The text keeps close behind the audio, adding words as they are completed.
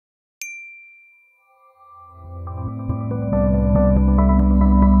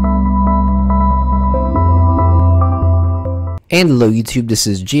And hello YouTube, this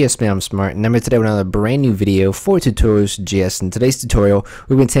is GSmaniamsmart, and I'm here today with another brand new video for Tutorials GS. In today's tutorial,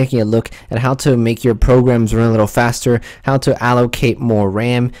 we've been taking a look at how to make your programs run a little faster, how to allocate more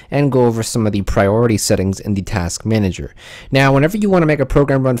RAM, and go over some of the priority settings in the Task Manager. Now, whenever you want to make a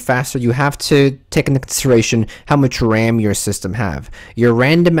program run faster, you have to take into consideration how much RAM your system have. Your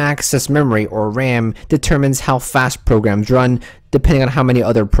random access memory, or RAM, determines how fast programs run, depending on how many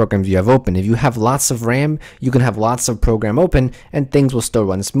other programs you have open. If you have lots of RAM, you can have lots of program open and things will still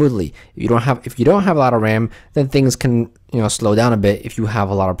run smoothly. If you don't have a lot of RAM, then things can slow down a bit if you have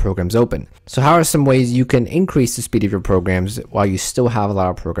a lot of programs open. So how are some ways you can increase the speed of your programs while you still have a lot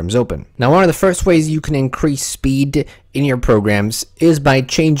of programs open? Now, one of the first ways you can increase speed in your programs is by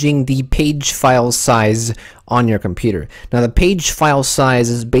changing the page file size on your computer. Now, the page file size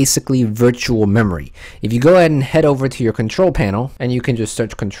is basically virtual memory. If you go ahead and head over to your control panel, and you can just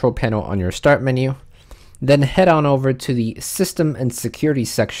search control panel on your start menu, then head on over to the system and security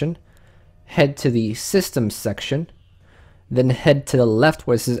section, head to the systems section, then head to the left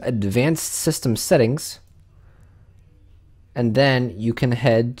where it says advanced system settings, and then you can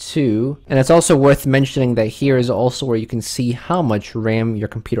head to, and it's also worth mentioning that here is also where you can see how much RAM your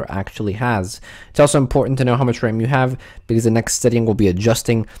computer actually has. It's also important to know how much RAM you have because the next setting will be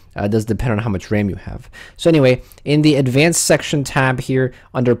adjusting. It does depend on how much RAM you have. So anyway, in the advanced section tab here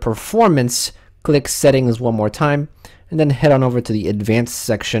under performance, click settings one more time, and then head on over to the advanced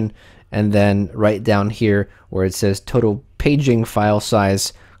section, and then right down here where it says total paging file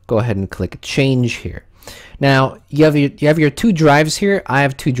size, go ahead and click change here. Now, you have your two drives here. I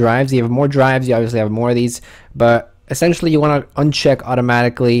have two drives. You have more drives, you obviously have more of these, but essentially you want to uncheck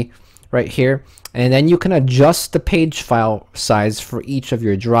automatically right here, and then you can adjust the page file size for each of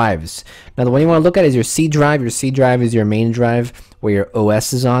your drives. Now, the one you want to look at is your C drive. Your C drive is your main drive where your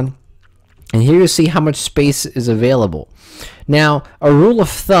OS is on. And here you see how much space is available. Now, a rule of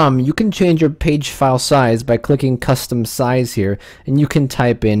thumb, you can change your page file size by clicking custom size here, and you can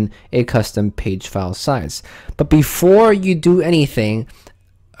type in a custom page file size. But before you do anything,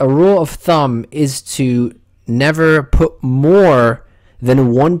 a rule of thumb is to never put more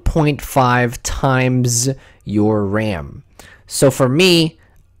than 1.5 times your RAM. So for me,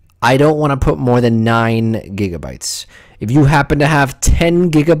 I don't want to put more than 9 gigabytes. If you happen to have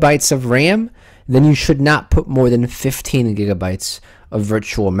 10 gigabytes of RAM, then you should not put more than 15 gigabytes of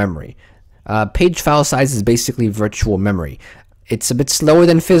virtual memory. Page file size is basically virtual memory. It's a bit slower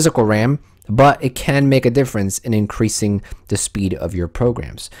than physical RAM, but it can make a difference in increasing the speed of your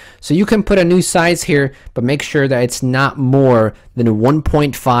programs. So you can put a new size here, but make sure that it's not more than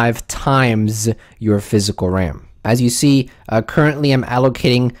 1.5 times your physical RAM. As you see, currently I'm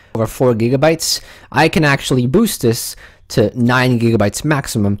allocating over 4 gigabytes. I can actually boost this to 9 gigabytes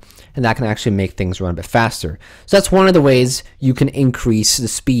maximum, and that can actually make things run a bit faster. So that's one of the ways you can increase the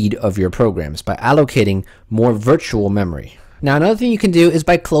speed of your programs, by allocating more virtual memory. Now, another thing you can do is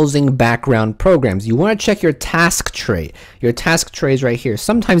by closing background programs. You want to check your task tray. Your task tray is right here.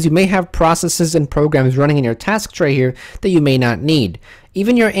 Sometimes you may have processes and programs running in your task tray here that you may not need.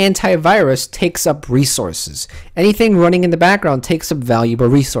 Even your antivirus takes up resources. Anything running in the background takes up valuable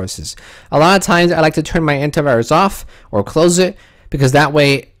resources. A lot of times I like to turn my antivirus off or close it because that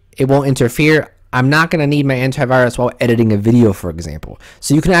way it won't interfere. I'm not going to need my antivirus while editing a video, for example.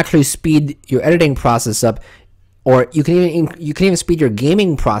 So you can actually speed your editing process up, or you can even speed your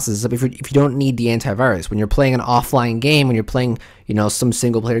gaming process up if you don't need the antivirus. When you're playing an offline game, when you're playing some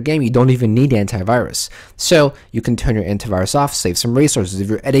single player game, you don't even need antivirus. So you can turn your antivirus off, save some resources. If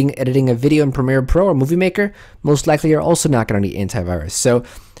you're editing a video in Premiere Pro or Movie Maker, most likely you're also not going to need antivirus. So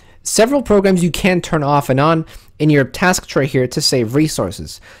several programs you can turn off and on in your task tray here to save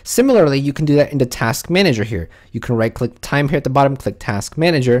resources. Similarly, you can do that in the Task Manager here. You can right-click time here at the bottom, click Task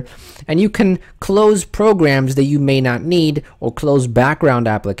Manager, and you can close programs that you may not need or close background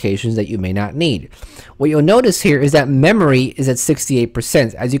applications that you may not need. What you'll notice here is that memory is at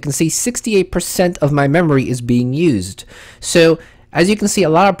 68%. As you can see, 68% of my memory is being used. So as you can see, a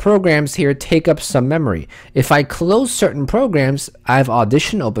lot of programs here take up some memory. If I close certain programs, I have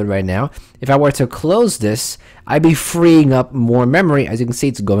Audition open right now. If I were to close this, I'd be freeing up more memory. As you can see,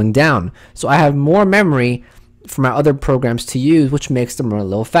 it's going down. So I have more memory for my other programs to use, which makes them run a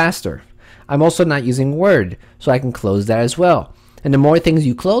little faster. I'm also not using Word, so I can close that as well. And the more things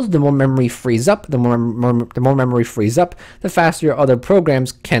you close, the more memory frees up. The more memory frees up, the faster your other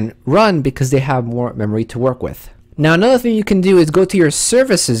programs can run because they have more memory to work with. Now, another thing you can do is go to your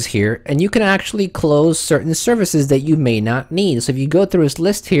services here, and you can actually close certain services that you may not need. So if you go through this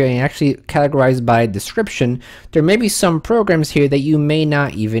list here and actually categorize by description, there may be some programs here that you may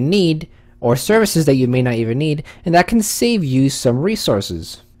not even need, or services that you may not even need, and that can save you some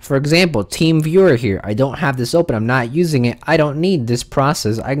resources. For example, Team Viewer here, I don't have this open, I'm not using it, I don't need this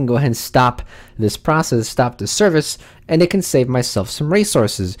process, I can go ahead and stop this process, stop the service, and it can save myself some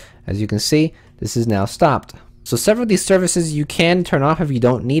resources. As you can see, this is now stopped. So several of these services you can turn off if you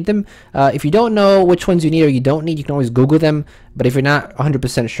don't need them. If you don't know which ones you need or you don't need, you can always Google them, but if you're not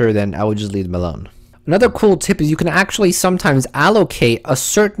 100% sure, then I would just leave them alone. Another cool tip is you can actually sometimes allocate a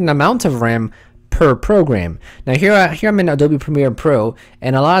certain amount of RAM per program. Now here I'm in Adobe Premiere Pro,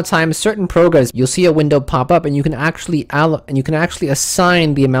 and a lot of times certain programs you'll see a window pop up and you can actually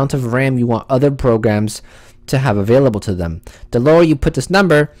assign the amount of RAM you want other programs to have available to them. The lower you put this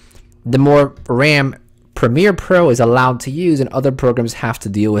number, the more RAM Premiere Pro is allowed to use, and other programs have to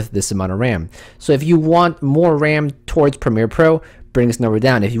deal with this amount of RAM. So if you want more RAM towards Premiere Pro, bring this number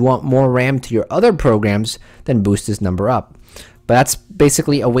down. If you want more RAM to your other programs, then boost this number up. But that's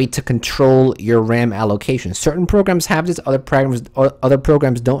basically a way to control your RAM allocation. Certain programs have this, other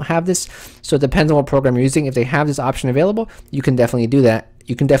programs don't have this. So it depends on what program you're using. If they have this option available, you can definitely do that.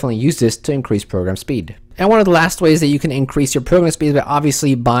 You can definitely use this to increase program speed. And one of the last ways that you can increase your program speed is by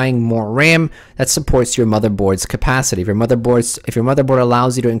obviously buying more RAM that supports your motherboard's capacity. If your motherboard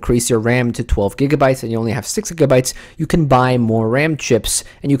allows you to increase your RAM to 12 gigabytes and you only have 6 gigabytes, you can buy more RAM chips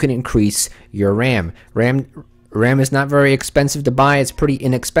and you can increase your RAM. RAM is not very expensive to buy, it's pretty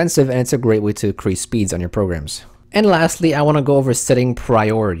inexpensive, and it's a great way to increase speeds on your programs. And lastly, I want to go over setting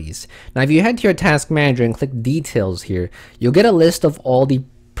priorities. Now, if you head to your task manager and click details here, you'll get a list of all the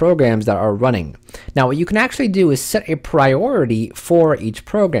programs that are running. Now, what you can actually do is set a priority for each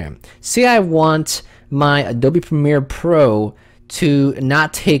program. Say I want my Adobe Premiere Pro to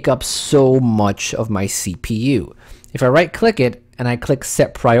not take up so much of my CPU. If I right click it and I click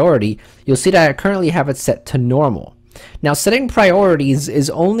set priority, you'll see that I currently have it set to normal. Now, setting priorities is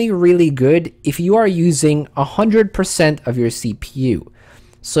only really good if you are using 100% of your CPU.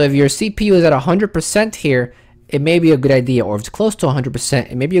 So if your CPU is at 100% here, it may be a good idea, or if it's close to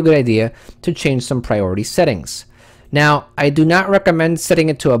 100%, it may be a good idea to change some priority settings. Now, I do not recommend setting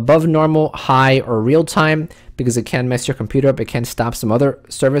it to above normal, high, or real time, because it can mess your computer up. It can stop some other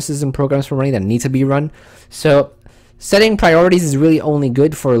services and programs from running that need to be run. So setting priorities is really only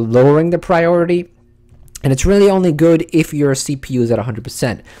good for lowering the priority, and it's really only good if your CPU is at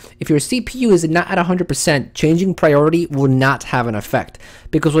 100%. If your CPU is not at 100%, changing priority will not have an effect,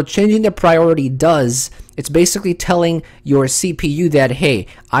 because what changing the priority does, it's basically telling your CPU that, hey,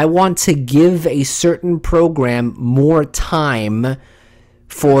 I want to give a certain program more time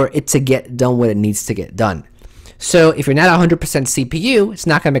for it to get done what it needs to get done. So if you're not 100% CPU, it's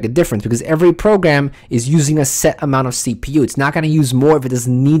not going to make a difference, because every program is using a set amount of CPU. It's not going to use more if it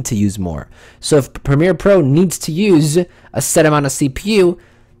doesn't need to use more. So if Premiere Pro needs to use a set amount of CPU,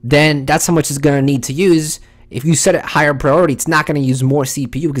 then that's how much it's going to need to use. If you set it higher priority, it's not going to use more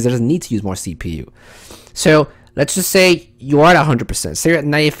CPU because it doesn't need to use more CPU. So let's just say you are at 100%. Say you're at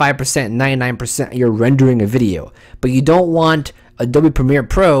 95%, 99%, you're rendering a video, but you don't want Adobe Premiere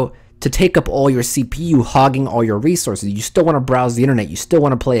Pro to take up all your CPU, hogging all your resources. You still want to browse the internet, you still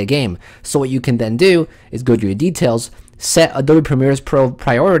want to play a game. So what you can then do is go to your details, set Adobe Premiere Pro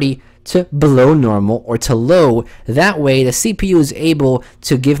priority to below normal or to low. That way the CPU is able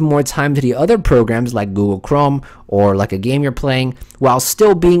to give more time to the other programs like Google Chrome or like a game you're playing, while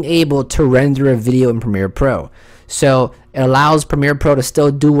still being able to render a video in Premiere Pro. So it allows Premiere Pro to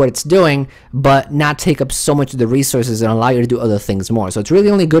still do what it's doing, but not take up so much of the resources and allow you to do other things more. So it's really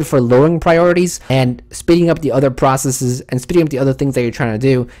only good for lowering priorities and speeding up the other processes and speeding up the other things that you're trying to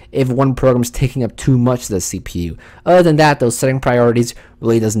do if one program is taking up too much of the CPU. Other than that, those setting priorities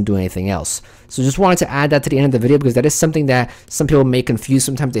really doesn't do anything else. So just wanted to add that to the end of the video, because that is something that some people may confuse.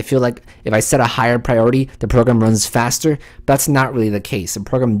 Sometimes they feel like if I set a higher priority, the program runs faster. But that's not really the case. The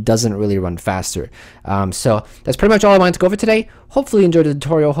program doesn't really run faster. So that's pretty much all I wanted to go over today. Hopefully you enjoyed the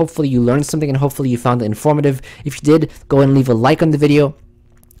tutorial. Hopefully you learned something, and hopefully you found it informative. If you did, go ahead and leave a like on the video.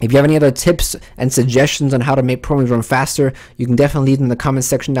 If you have any other tips and suggestions on how to make programs run faster, you can definitely leave them in the comment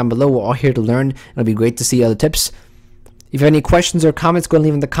section down below. We're all here to learn. It'll be great to see other tips. If you have any questions or comments, go and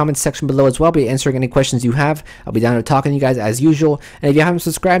leave in the comments section below as well. I'll be answering any questions you have. I'll be down here talking to you guys as usual. And if you haven't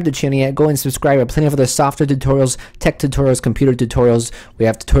subscribed to the channel yet, go and subscribe. We have plenty of other software tutorials, tech tutorials, computer tutorials. We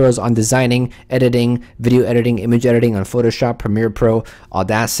have tutorials on designing, editing, video editing, image editing on Photoshop, Premiere Pro,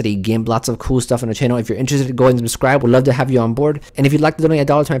 Audacity, GIMP, lots of cool stuff on the channel. If you're interested, go ahead and subscribe. We'd love to have you on board. And if you'd like to donate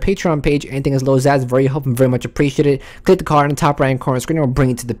 $1 to my Patreon page, anything as low as that is very helpful and very much appreciated. Click the card in the top right corner of the screen and we'll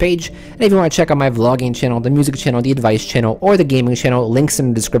bring it to the page. And if you want to check out my vlogging channel, the music channel, the advice channel, channel or the gaming channel. Links in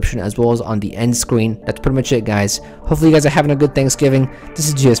the description as well as on the end screen. That's pretty much it, guys. Hopefully you guys are having a good Thanksgiving. This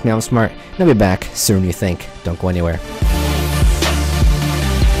is GSmaniamsmart, and I'll be back sooner than you think. Don't go anywhere.